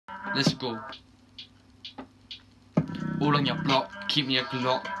let's go. All on your block, keep me a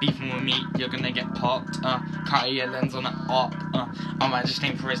Glock. Beefing with me, you're gonna get popped. Cut your lens on that op. I might just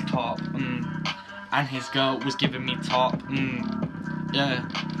aim for his top. And his girl was giving me top. Yeah.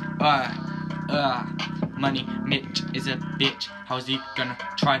 Money, Mitch is a bitch. How's he gonna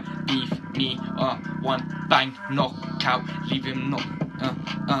try beef me? One bang, knockout, leave him knocked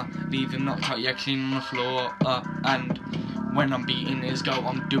out. Yeah, clean on the floor. And when I'm beating his girl,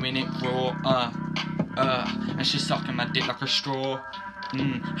 I'm doing it raw. And she's sucking my dick like a straw.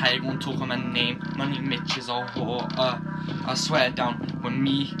 How you gonna talk on my name? Money, Mitch is a whore. I swear down when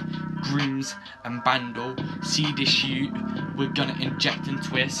me, Grims and Bando see this shoot, we're gonna inject and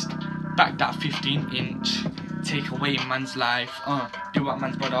twist. Back that 15-inch, take away man's life. Do what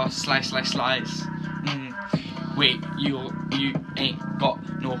man's brother, slice, slice, slice. Wait, you ain't got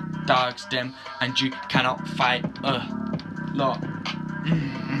no dogs, them, and you cannot fight. Lot.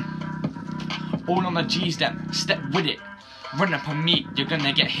 All on my G's, them, step with it. Run up on me, you're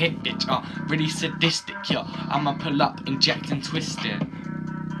gonna get hit, bitch. Really sadistic, yo. I'ma pull up, inject and twist it.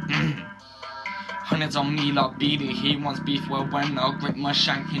 Hundreds on me like BD, he wants beef, well when I'll grip my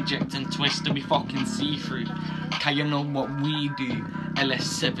shank, inject and twist to be fucking see-through. Can you know what we do?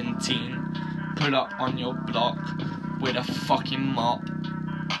 LS17, pull up on your block with a fucking mop.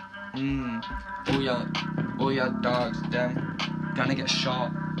 All your dogs, them, gonna get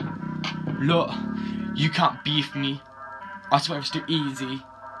shot. Look, you can't beef me, I swear it's too easy.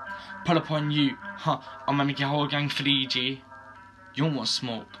 Pull up on you, I'ma make your whole gang 3G. You don't want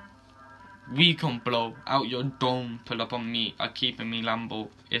smoke. We can blow out your dome. Pull up on me, I keep in me Lambo,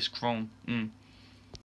 it's chrome.